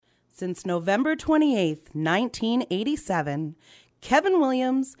Since November 28, 1987, Kevin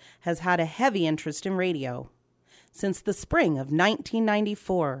Williams has had a heavy interest in radio. Since the spring of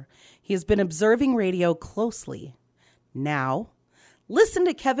 1994, he has been observing radio closely. Now, listen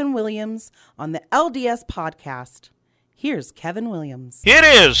to Kevin Williams on the LDS Podcast. Here's Kevin Williams. It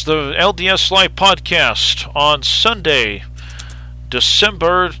is the LDS Live Podcast on Sunday,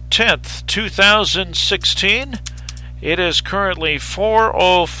 December 10th, 2016. It is currently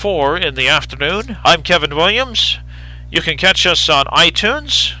 4:04 in the afternoon. I'm Kevin Williams. You can catch us on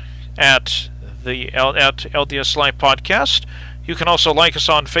iTunes at LDS Live Podcast. You can also like us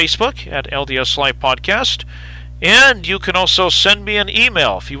on Facebook at LDS Live Podcast. And you can also send me an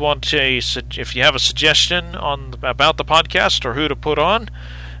email if you have a suggestion about the podcast or who to put on.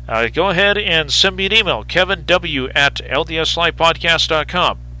 Go ahead and send me an email,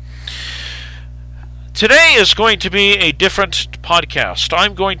 kevinw@ldslivepodcast.com. Today is going to be a different podcast.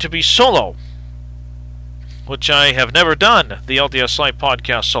 I'm going to be solo, which I have never done, the LDS Live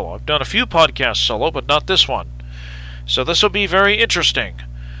Podcast solo. I've done a few podcasts solo, but not this one. So this will be very interesting.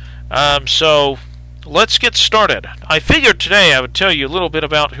 So let's get started. I figured today I would tell you a little bit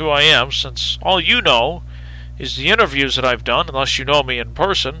about who I am, since all you know is the interviews that I've done, unless you know me in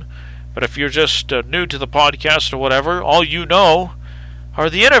person. But if you're just new to the podcast or whatever, all you know are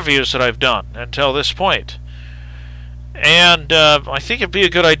the interviews that I've done until this point. And I think it'd be a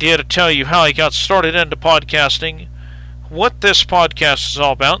good idea to tell you how I got started into podcasting, what this podcast is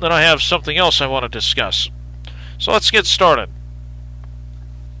all about, and then I have something else I want to discuss. So let's get started.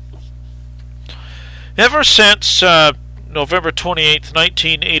 Ever since November 28th,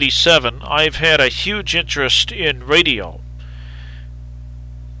 1987, I've had a huge interest in radio.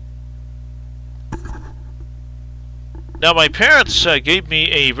 Now, my parents gave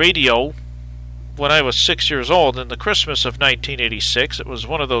me a radio when I was 6 years old in the Christmas of 1986. It was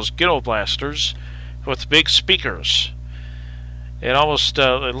one of those Ghetto Blasters with big speakers. It almost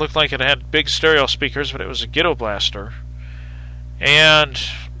it looked like it had big stereo speakers, but it was a Ghetto Blaster. And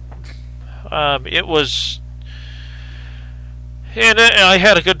it was... And I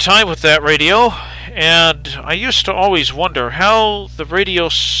had a good time with that radio. And I used to always wonder how the radio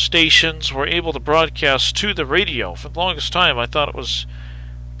stations were able to broadcast to the radio. For the longest time, I thought it was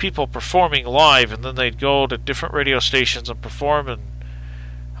people performing live, and then they'd go to different radio stations and perform. And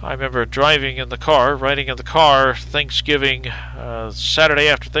I remember riding in the car, Thanksgiving, Saturday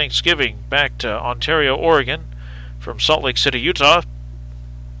after Thanksgiving, back to Ontario, Oregon, from Salt Lake City, Utah.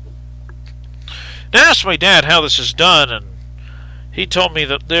 And I asked my dad how this is done, and he told me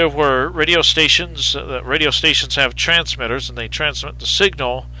that there were radio stations, that radio stations have transmitters, and they transmit the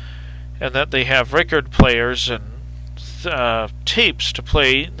signal, and that they have record players and tapes to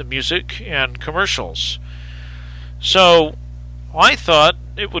play the music and commercials. So I thought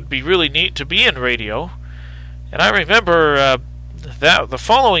it would be really neat to be in radio, and I remember that the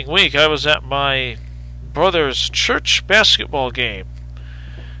following week I was at my brother's church basketball game.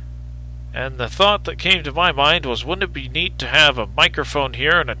 And the thought that came to my mind was, wouldn't it be neat to have a microphone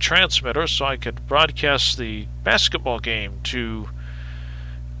here and a transmitter so I could broadcast the basketball game to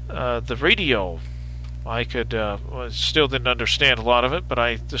the radio? I could, still didn't understand a lot of it, but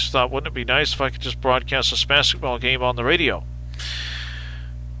I just thought, wouldn't it be nice if I could just broadcast this basketball game on the radio?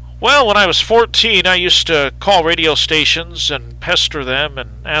 Well, when I was 14, I used to call radio stations and pester them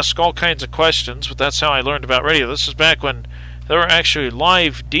and ask all kinds of questions, but that's how I learned about radio. This is back when there were actually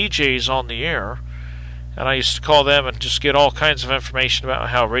live DJs on the air, and I used to call them and just get all kinds of information about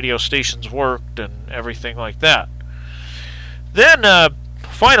how radio stations worked and everything like that. Then,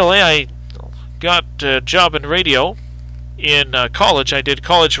 finally, I got a job in radio in college. I did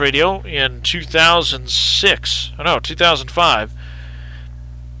college radio in 2005.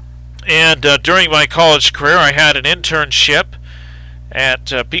 And during my college career, I had an internship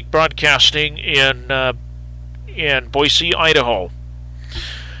at Peak Broadcasting in Boise, Idaho.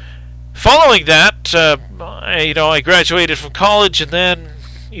 Following that, I graduated from college, and then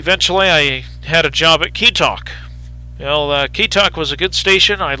eventually I had a job at Key Talk. Key Talk was a good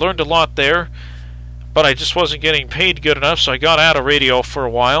station. I learned a lot there, but I just wasn't getting paid good enough, so I got out of radio for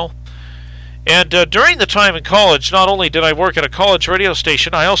a while. And during the time in college, not only did I work at a college radio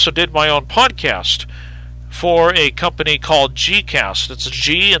station, I also did my own podcast for a company called Gcast. It's a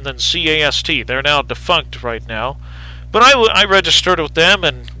G and then C-A-S-T. They're now defunct right now. But I registered with them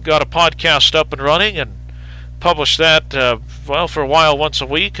and got a podcast up and running and published that, for a while once a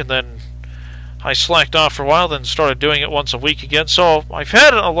week, and then I slacked off for a while, then started doing it once a week again. So I've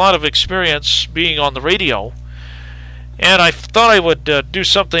had a lot of experience being on the radio. And I thought I would do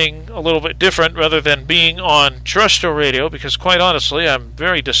something a little bit different rather than being on terrestrial radio, because quite honestly, I'm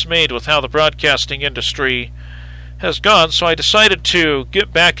very dismayed with how the broadcasting industry has gone, so I decided to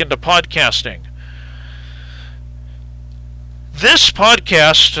get back into podcasting. This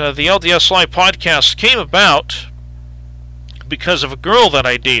podcast, the LDS Live podcast, came about because of a girl that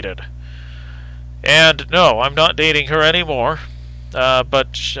I dated. And no, I'm not dating her anymore,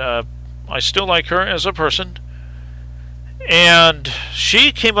 but I still like her as a person. And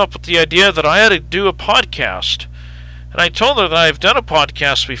she came up with the idea that I had to do a podcast. And I told her that I've done a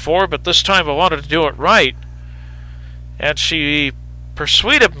podcast before, but this time I wanted to do it right. And she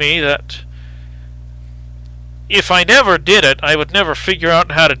persuaded me that if I never did it, I would never figure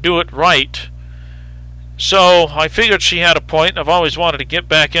out how to do it right. So I figured she had a point. I've always wanted to get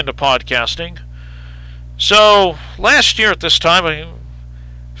back into podcasting. So last year at this time, a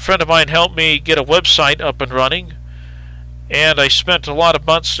friend of mine helped me get a website up and running. And I spent a lot of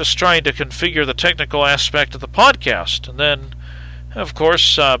months just trying to configure the technical aspect of the podcast. And then, of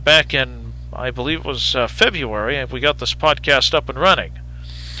course, back in, I believe it was February, we got this podcast up and running.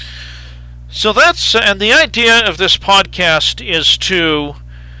 So that's, and the idea of this podcast is to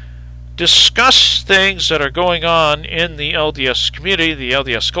discuss things that are going on in the LDS community, the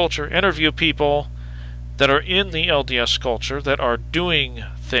LDS culture, interview people that are in the LDS culture that are doing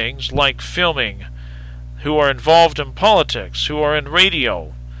things like filming, who are involved in politics, who are in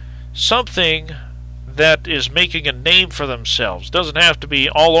radio, something that is making a name for themselves. Doesn't have to be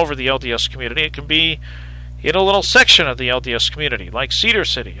all over the LDS community. It can be in a little section of the LDS community, like Cedar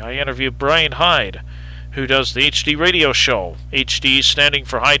City. I interviewed Brian Hyde, who does the HD radio show, HD standing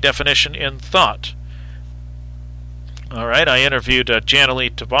for High Definition in Thought. Alright, I interviewed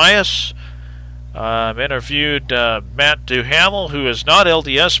Janalee Tobias. Interviewed Matt Duhamel, who is not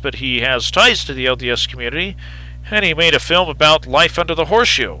LDS, but he has ties to the LDS community, and he made a film about life under the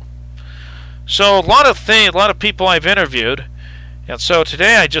horseshoe. So a lot of people I've interviewed, and so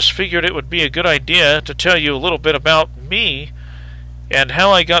today I just figured it would be a good idea to tell you a little bit about me and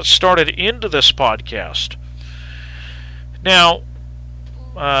how I got started into this podcast. Now,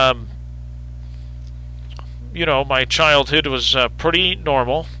 my childhood was pretty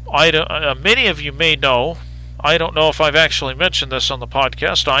normal. Many of you may know, I don't know if I've actually mentioned this on the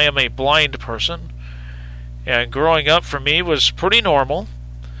podcast, I am a blind person. And growing up for me was pretty normal.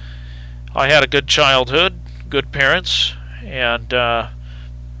 I had a good childhood, good parents, and,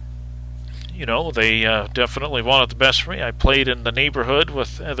 they definitely wanted the best for me. I played in the neighborhood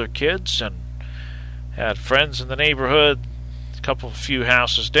with other kids and had friends in the neighborhood, a few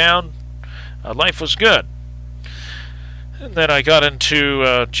houses down. Life was good. And then I got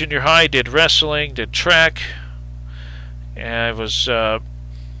into junior high, did wrestling, did track. And I was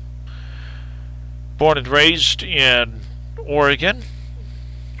born and raised in Oregon.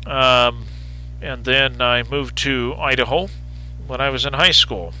 And then I moved to Idaho when I was in high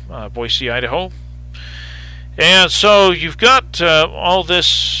school, Boise, Idaho. And so you've got all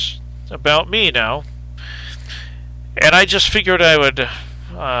this about me now. And I just figured I would...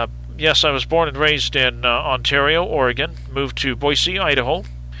 Yes, I was born and raised in Ontario, Oregon. Moved to Boise, Idaho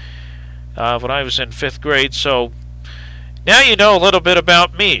when I was in 5th grade. So now you know a little bit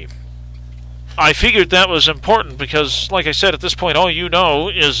about me. I figured that was important because, like I said, at this point, all you know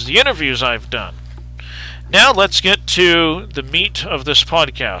is the interviews I've done. Now let's get to the meat of this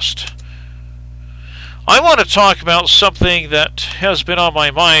podcast. I want to talk about something that has been on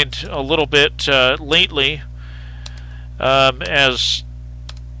my mind a little bit lately as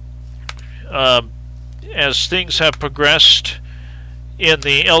things have progressed in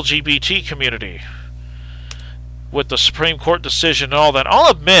the LGBT community with the Supreme Court decision and all that. I'll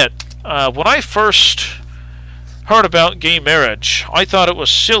admit, when I first heard about gay marriage, I thought it was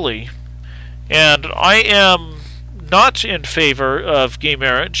silly, and I am not in favor of gay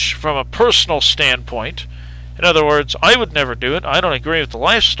marriage from a personal standpoint. In other words, I would never do it. I don't agree with the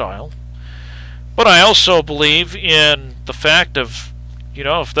lifestyle. But I also believe in the fact of,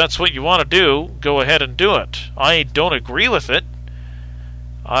 if that's what you want to do, go ahead and do it. I don't agree with it.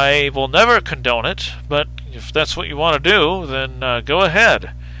 I will never condone it, but if that's what you want to do, then go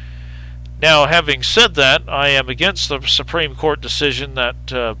ahead. Now, having said that, I am against the Supreme Court decision that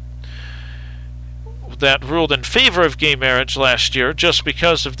ruled in favor of gay marriage last year just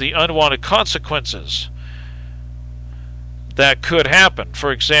because of the unwanted consequences that could happen.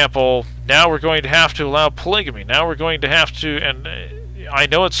 For example, now we're going to have to allow polygamy. Now we're going to have to, and I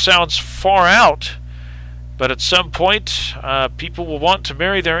know it sounds far out, but at some point, people will want to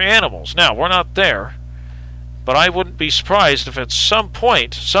marry their animals. Now, we're not there, But I wouldn't be surprised if at some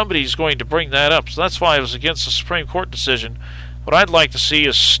point somebody's going to bring that up. So that's why I was against the Supreme Court decision. What I'd like to see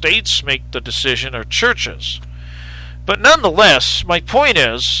is states make the decision, or churches. But nonetheless, my point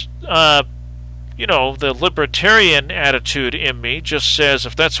is, the libertarian attitude in me just says,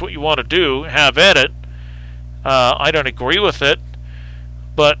 if that's what you want to do, have at it. I don't agree with it,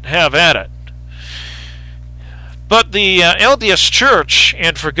 but have at it. But the LDS Church,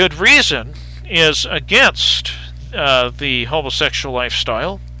 and for good reason, is against the homosexual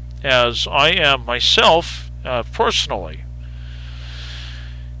lifestyle, as I am myself personally.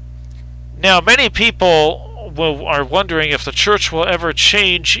 Now, many people are wondering if the church will ever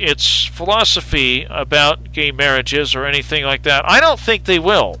change its philosophy about gay marriages or anything like that. I don't think they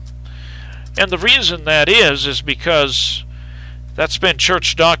will. And the reason that is because that's been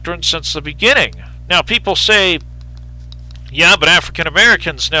church doctrine since the beginning. Now, people say, yeah, but African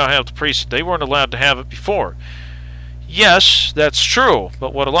Americans now have the priesthood. They weren't allowed to have it before. Yes, that's true.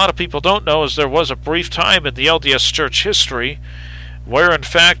 But what a lot of people don't know is there was a brief time in the LDS Church history where, in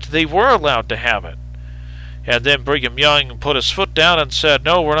fact, they were allowed to have it. And then Brigham Young put his foot down and said,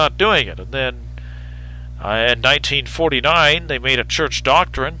 no, we're not doing it. And then in 1949, they made a church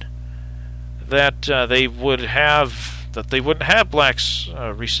doctrine that they wouldn't have blacks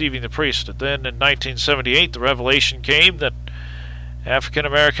receiving the priesthood. Then in 1978, the revelation came that African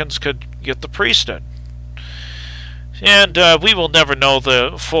Americans could get the priesthood. And we will never know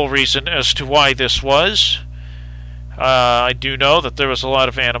the full reason as to why this was. I do know that there was a lot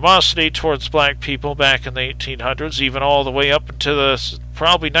of animosity towards black people back in the 1800s, even all the way up into the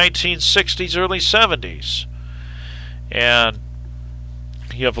probably 1960s, early 70s. And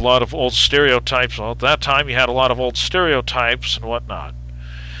you have a lot of old stereotypes. Well, at that time you had a lot of old stereotypes and whatnot.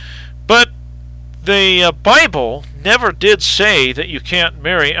 But the Bible never did say that you can't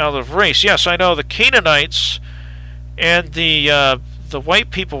marry out of race. Yes, I know the Canaanites and the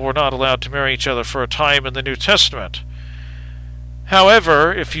white people were not allowed to marry each other for a time in the New Testament.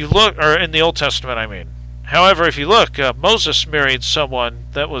 However, if you look, or in the Old Testament, I mean. However, if you look, Moses married someone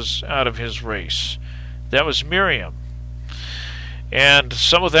that was out of his race. That was Miriam. And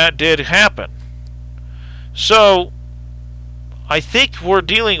some of that did happen. So, I think we're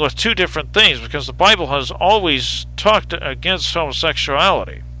dealing with two different things, because the Bible has always talked against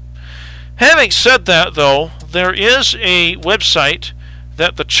homosexuality. Having said that, though, there is a website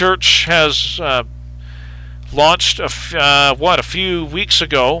that the church has launched a few weeks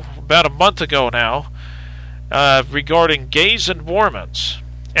ago, about a month ago now, regarding gays and Mormons.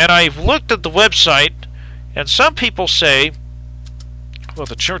 And I've looked at the website, and some people say, well,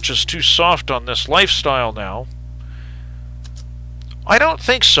 the church is too soft on this lifestyle now. I don't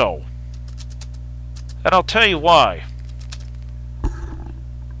think so. And I'll tell you why.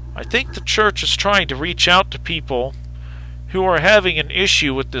 I think the church is trying to reach out to people who are having an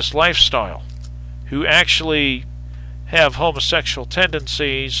issue with this lifestyle, who actually have homosexual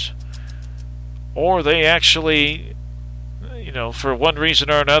tendencies, or they actually, for one reason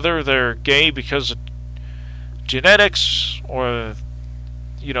or another, they're gay because of genetics, or,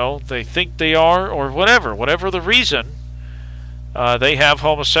 they think they are, or whatever the reason, they have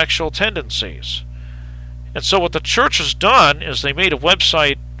homosexual tendencies. And so what the church has done is they made a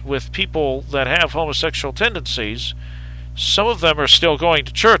website with people that have homosexual tendencies. Some of them are still going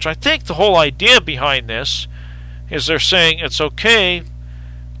to church. I think the whole idea behind this is they're saying it's okay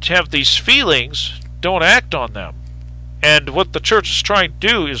to have these feelings, don't act on them. And what the church is trying to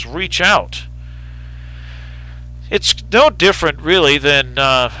do is reach out. It's no different, really, than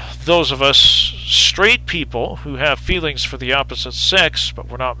those of us straight people who have feelings for the opposite sex, but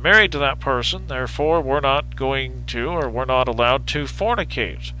we're not married to that person, therefore we're not going to, or we're not allowed to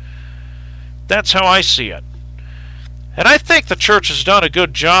fornicate. That's how I see it. And I think the church has done a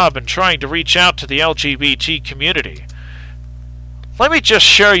good job in trying to reach out to the LGBT community. Let me just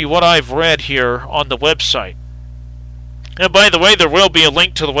share you what I've read here on the website. And by the way, there will be a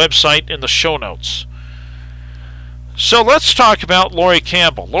link to the website in the show notes. So let's talk about Lori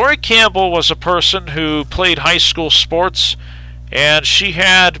Campbell. Lori Campbell was a person who played high school sports, and she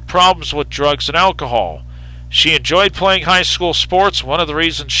had problems with drugs and alcohol. She enjoyed playing high school sports. One of the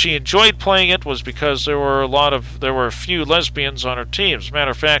reasons she enjoyed playing it was because there were a few lesbians on her team. As a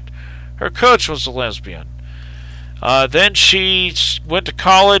matter of fact, her coach was a lesbian. Then she went to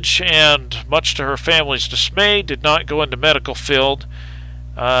college, and much to her family's dismay, did not go into medical field.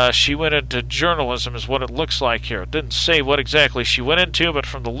 She went into journalism, is what it looks like here. It didn't say what exactly she went into, but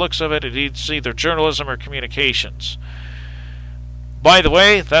from the looks of it, it's either journalism or communications. By the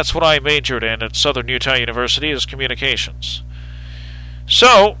way, that's what I majored in at Southern Utah University, is communications.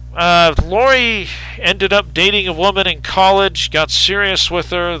 So, Lori ended up dating a woman in college, got serious with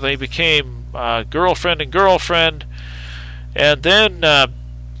her. They became girlfriend and girlfriend. And then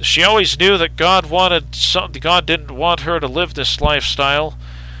she always knew that God wanted something. God didn't want her to live this lifestyle.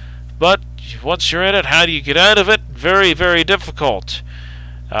 But once you're in it, how do you get out of it? Very, very difficult.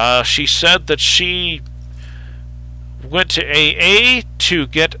 She said that she went to AA to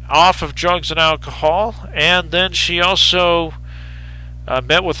get off of drugs and alcohol, and then she also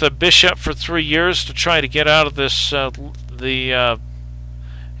met with a bishop for 3 years to try to get out of this the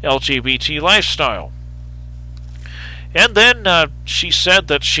LGBT lifestyle. And then she said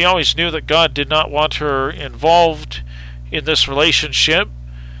that she always knew that God did not want her involved in this relationship,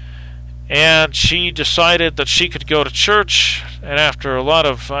 and she decided that she could go to church. And after a lot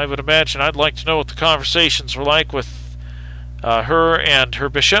of, I would imagine, I'd like to know what the conversations were like with her and her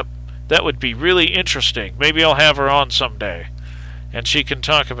bishop. That would be really interesting. Maybe I'll have her on someday, and she can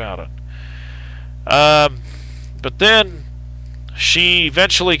talk about it. But then she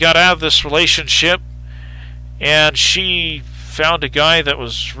eventually got out of this relationship, and she found a guy that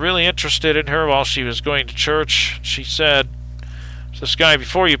was really interested in her while she was going to church. She said, "This guy,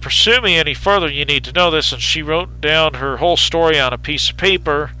 before you pursue me any further, you need to know this." And she wrote down her whole story on a piece of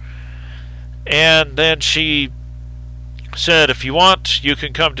paper. And then she said, "If you want, you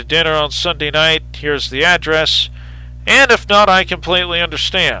can come to dinner on Sunday night. Here's the address. And if not, I completely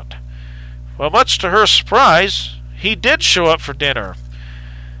understand." Well, much to her surprise, he did show up for dinner.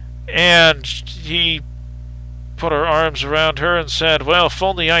 And he put her arms around her and said, "Well, if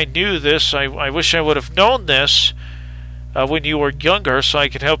only I knew this. I wish I would have known this when you were younger, so I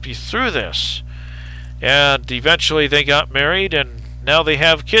could help you through this." And eventually they got married, and now they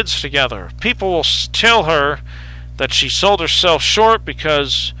have kids together. People will tell her that she sold herself short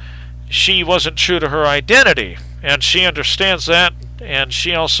because she wasn't true to her identity, and she understands that. And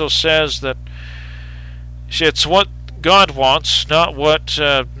she also says that it's what God wants, not what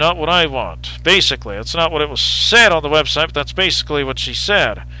I want. Basically, it's not what it was said on the website, but that's basically what she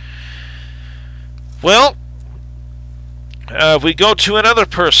said. Well, we go to another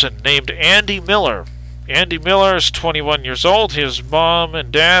person named Andy Miller. Andy Miller is 21 years old. His mom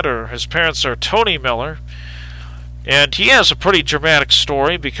and dad, or his parents, are Tony Miller. And he has a pretty dramatic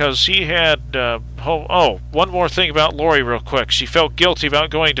story because he had... one more thing about Lori real quick. She felt guilty about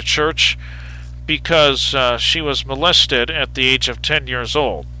going to church because she was molested at the age of 10 years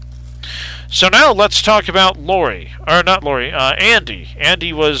old. So now let's talk about Lori. Or not Lori, Andy.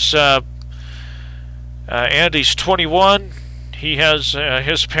 Andy was... Andy's 21. He has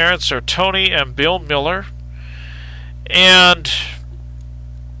his parents are Tony and Bill Miller, and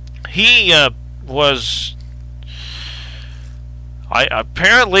he was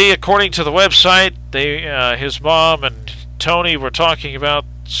apparently, according to the website, his mom and Tony were talking about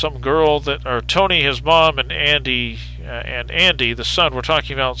some girl or Tony, his mom, and Andy the son, were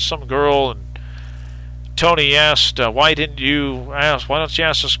talking about some girl, and Tony asked, why don't you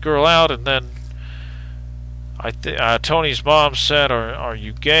ask this girl out? And then Tony's mom said, are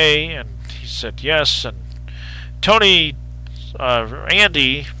you gay? And he said yes. And Tony,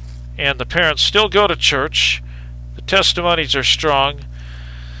 Andy, and the parents still go to church. The testimonies are strong.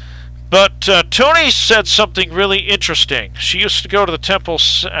 But Tony said something really interesting. She used to go to the temple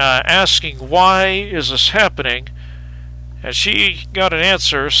asking, why is this happening? And she got an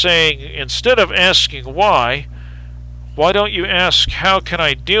answer saying, instead of asking why don't you ask, how can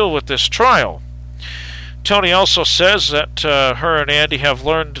I deal with this trial? Tony also says that her and Andy have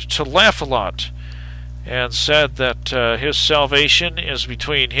learned to laugh a lot, and said that his salvation is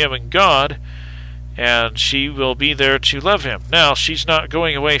between him and God, and she will be there to love him. Now, she's not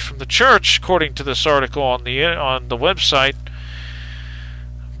going away from the church, according to this article on the website,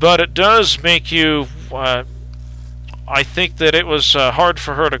 but it does make you... I think that it was hard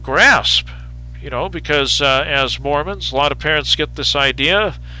for her to grasp, because as Mormons, a lot of parents get this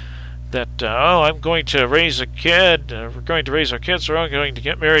idea that, I'm going to raise a kid, we're going to raise our kids, we're going to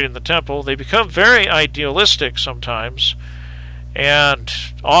get married in the temple. They become very idealistic sometimes. And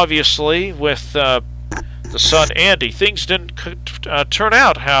obviously, with the son Andy, things didn't turn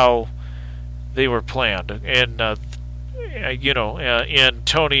out how they were planned. And, in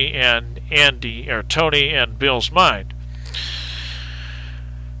Tony and Andy, or Tony and Bill's mind.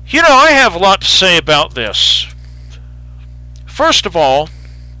 I have a lot to say about this. First of all,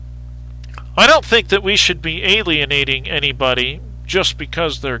 I don't think that we should be alienating anybody just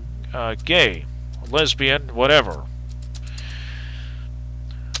because they're gay, lesbian, whatever.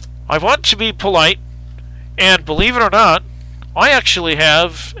 I want to be polite, and believe it or not, I actually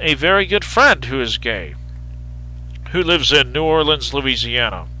have a very good friend who is gay, who lives in New Orleans,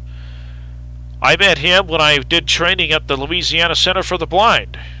 Louisiana. I met him when I did training at the Louisiana Center for the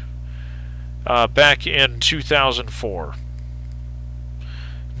Blind back in 2004.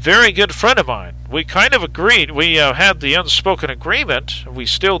 Very good friend of mine. We kind of agreed. We had the unspoken agreement, we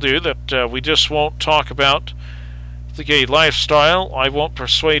still do, that we just won't talk about the gay lifestyle. I won't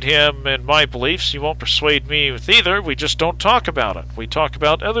persuade him in my beliefs. He won't persuade me with either. We just don't talk about it. We talk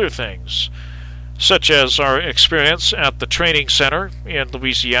about other things, such as our experience at the training center in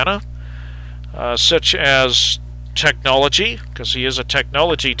Louisiana, such as technology, because he is a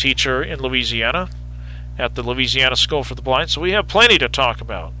technology teacher in Louisiana at the Louisiana School for the Blind, so we have plenty to talk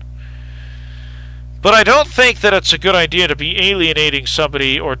about. But I don't think that it's a good idea to be alienating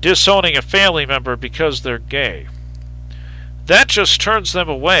somebody or disowning a family member because they're gay. That just turns them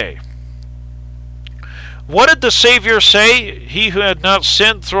away. What did the Savior say? He who had not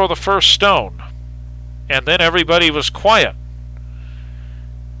sinned, throw the first stone. And then everybody was quiet.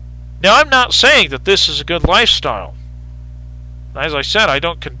 Now, I'm not saying that this is a good lifestyle. As I said, I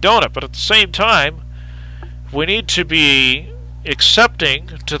don't condone it, but at the same time, we need to be accepting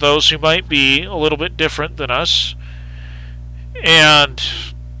to those who might be a little bit different than us. And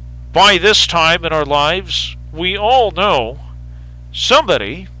by this time in our lives, we all know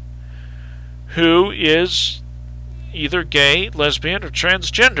somebody who is either gay, lesbian, or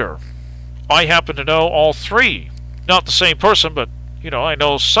transgender. I happen to know all three. Not the same person, but, I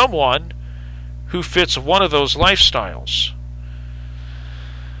know someone who fits one of those lifestyles.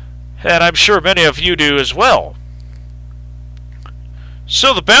 And I'm sure many of you do as well.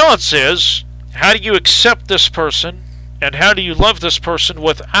 So the balance is, how do you accept this person, and how do you love this person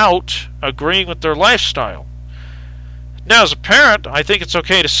without agreeing with their lifestyle? Now, as a parent, I think it's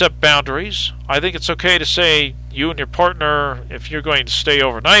okay to set boundaries. I think it's okay to say, you and your partner, if you're going to stay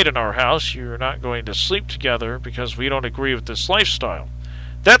overnight in our house, you're not going to sleep together because we don't agree with this lifestyle.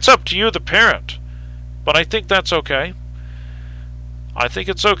 That's up to you, the parent. But I think that's okay. I think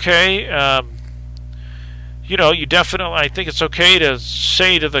it's okay. I think it's okay to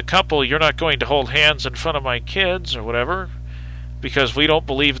say to the couple, you're not going to hold hands in front of my kids or whatever, because we don't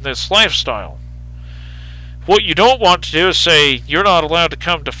believe in this lifestyle. What you don't want to do is say, you're not allowed to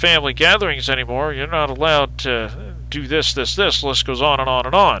come to family gatherings anymore, you're not allowed to do this, the list goes on and on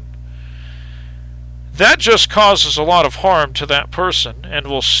and on. That just causes a lot of harm to that person and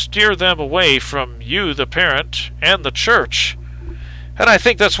will steer them away from you, the parent, and the church. And I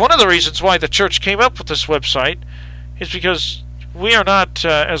think that's one of the reasons why the church came up with this website, is because we are not,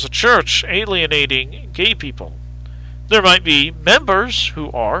 as a church, alienating gay people. There might be members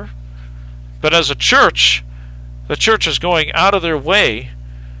who are, but as a church, the church is going out of their way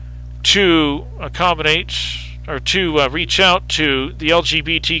to accommodate or to reach out to the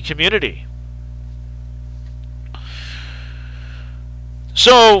LGBT community.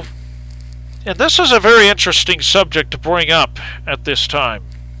 So, and this is a very interesting subject to bring up at this time.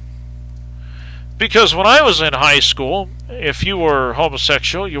 Because when I was in high school, if you were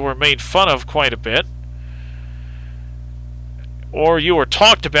homosexual, you were made fun of quite a bit. Or you were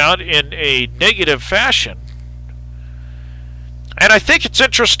talked about in a negative fashion. And I think it's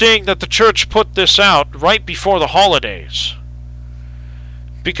interesting that the church put this out right before the holidays.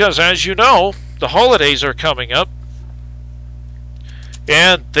 Because as you know, the holidays are coming up.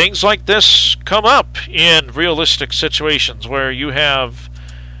 And things like this come up in realistic situations where you have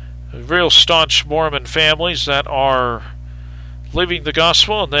real staunch Mormon families that are living the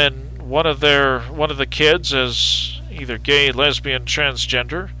gospel, and then one of the kids is either gay, lesbian,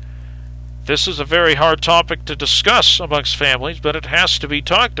 transgender. This is a very hard topic to discuss amongst families, but it has to be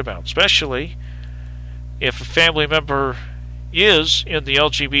talked about, especially if a family member is in the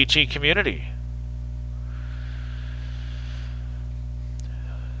LGBT community.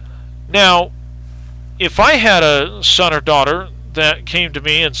 Now, if I had a son or daughter that came to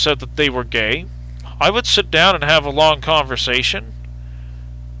me and said that they were gay, I would sit down and have a long conversation.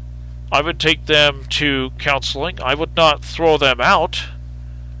 I would take them to counseling. I would not throw them out.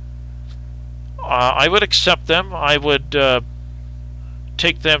 I would accept them. I would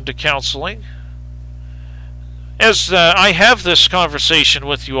take them to counseling. As I have this conversation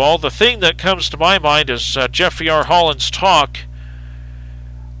with you all, the thing that comes to my mind is Jeffrey R. Holland's talk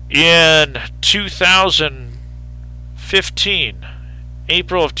in 2015,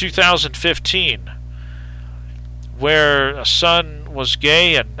 April of 2015, where a son was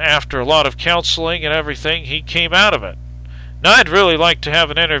gay, and after a lot of counseling and everything, he came out of it. Now, I'd really like to have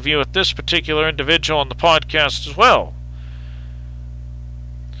an interview with this particular individual on the podcast as well.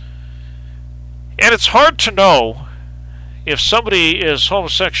 And it's hard to know if somebody is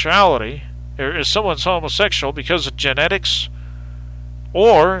homosexuality, or if someone's homosexual because of genetics,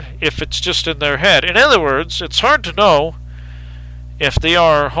 or if it's just in their head. In other words, it's hard to know if they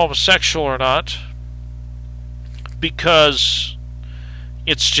are homosexual or not because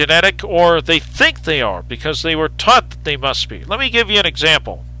it's genetic, or they think they are because they were taught that they must be. Let me give you an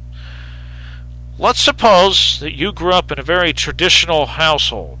example. Let's suppose that you grew up in a very traditional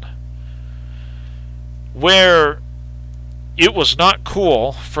household where it was not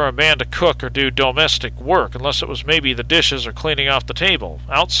cool for a man to cook or do domestic work unless it was maybe the dishes or cleaning off the table.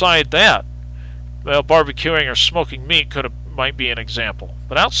 Outside that, well, barbecuing or smoking meat might be an example.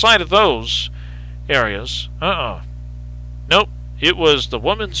 But outside of those areas, nope. It was the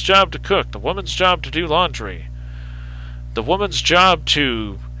woman's job to cook, the woman's job to do laundry, the woman's job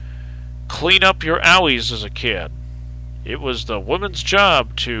to clean up your owies as a kid. It was the woman's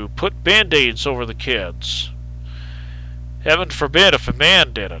job to put Band-Aids over the kids. Heaven forbid if a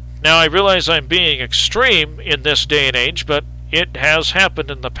man did it. Now, I realize I'm being extreme in this day and age, but it has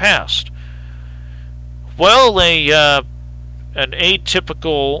happened in the past. Well, an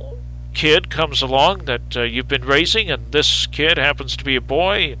atypical kid comes along that you've been raising, and this kid happens to be a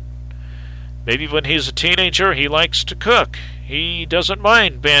boy. Maybe when he's a teenager, he likes to cook. He doesn't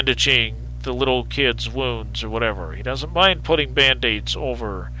mind bandaging the little kid's wounds or whatever. He doesn't mind putting Band-Aids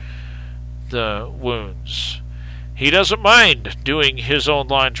over the wounds. He doesn't mind doing his own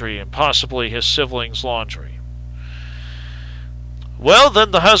laundry and possibly his siblings' laundry. Well, then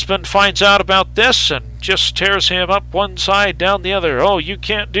the husband finds out about this and just tears him up one side, down the other. Oh, you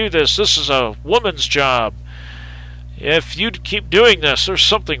can't do this. This is a woman's job. If you keep doing this, there's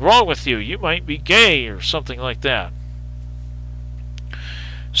something wrong with you. You might be gay or something like that.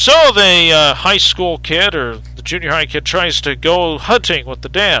 So the high school kid or the junior high kid tries to go hunting with the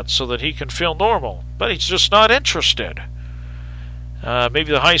dad so that he can feel normal, but he's just not interested.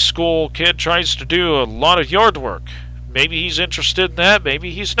 Maybe the high school kid tries to do a lot of yard work. Maybe he's interested in that,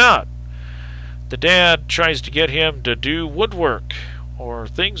 maybe he's not. The dad tries to get him to do woodwork or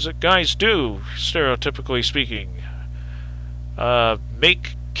things that guys do, stereotypically speaking.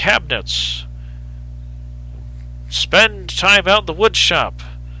 Make cabinets. Spend time out in the wood shop.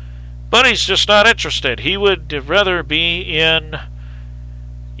 But he's just not interested. He would rather be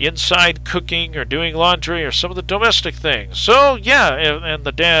inside cooking or doing laundry or some of the domestic things. So, yeah, and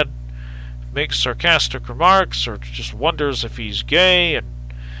the dad makes sarcastic remarks or just wonders if he's gay. And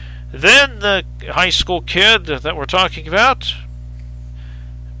then the high school kid that we're talking about,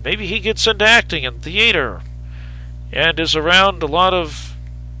 maybe he gets into acting and theater and is around a lot of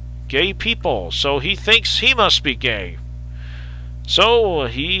gay people, so he thinks he must be gay. So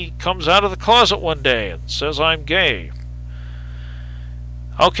he comes out of the closet one day and says, I'm gay.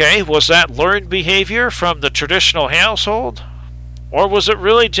 Okay, was that learned behavior from the traditional household? Or was it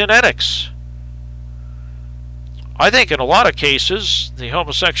really genetics? I think in a lot of cases, the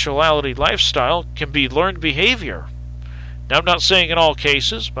homosexuality lifestyle can be learned behavior. Now, I'm not saying in all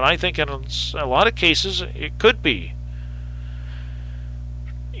cases, but I think in a lot of cases it could be.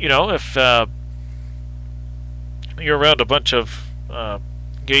 You know, if you're around a bunch of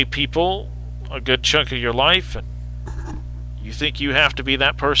gay people a good chunk of your life, and you think you have to be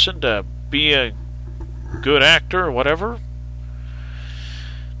that person to be a good actor or whatever.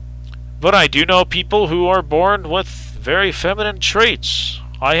 But I do know people who are born with very feminine traits.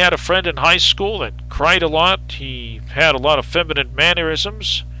 I had a friend in high school that cried a lot. He had a lot of feminine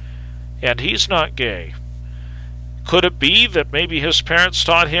mannerisms, and he's not gay. Could it be that maybe his parents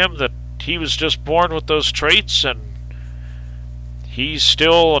taught him that he was just born with those traits and he's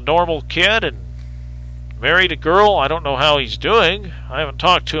still a normal kid and married a girl? I don't know how he's doing. I haven't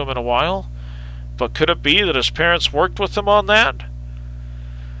talked to him in a while. But could it be that his parents worked with him on that?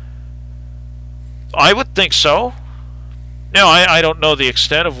 I would think so. Now, I don't know the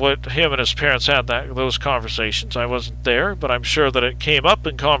extent of what him and his parents had those conversations. I wasn't there, but I'm sure that it came up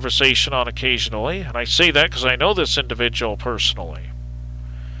in conversation on occasionally, and I say that because I know this individual personally.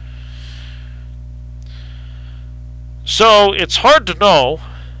 So, it's hard to know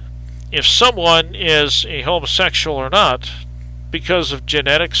if someone is a homosexual or not because of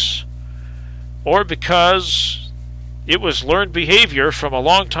genetics or because it was learned behavior from a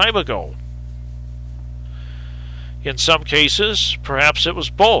long time ago. In some cases, perhaps it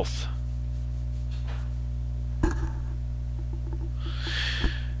was both.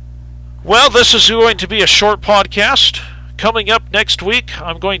 Well, this is going to be a short podcast. Coming up next week,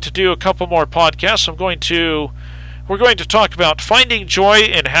 I'm going to do a couple more podcasts. We're going to talk about finding joy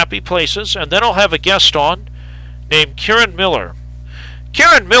in happy places, and then I'll have a guest on named Karen Miller.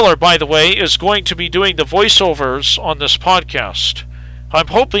 Karen Miller, by the way, is going to be doing the voiceovers on this podcast. I'm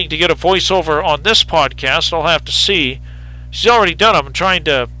hoping to get a voiceover on this podcast. I'll have to see. She's already done them.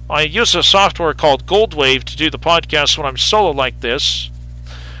 I use a software called Goldwave to do the podcast when I'm solo like this.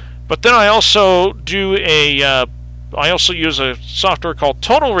 But then I also use a software called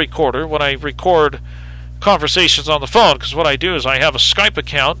Total Recorder when I record conversations on the phone, because what I do is I have a Skype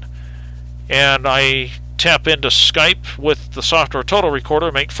account and I tap into Skype with the software Total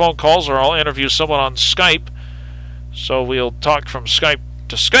Recorder, make phone calls, or I'll interview someone on Skype. So we'll talk from Skype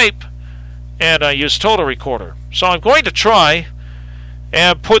to Skype, and I use Total Recorder. So I'm going to try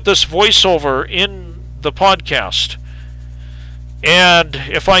and put this voiceover in the podcast. And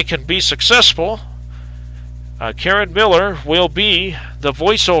if I can be successful, Karen Miller will be the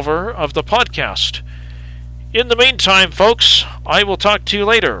voiceover of the podcast. In the meantime, folks, I will talk to you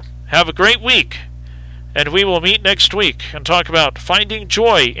later. Have a great week, and we will meet next week and talk about finding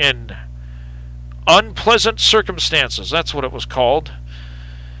joy in unpleasant circumstances. That's what it was called.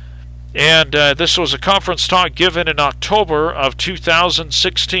 And this was a conference talk given in October of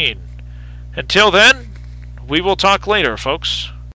 2016. Until then, we will talk later, folks.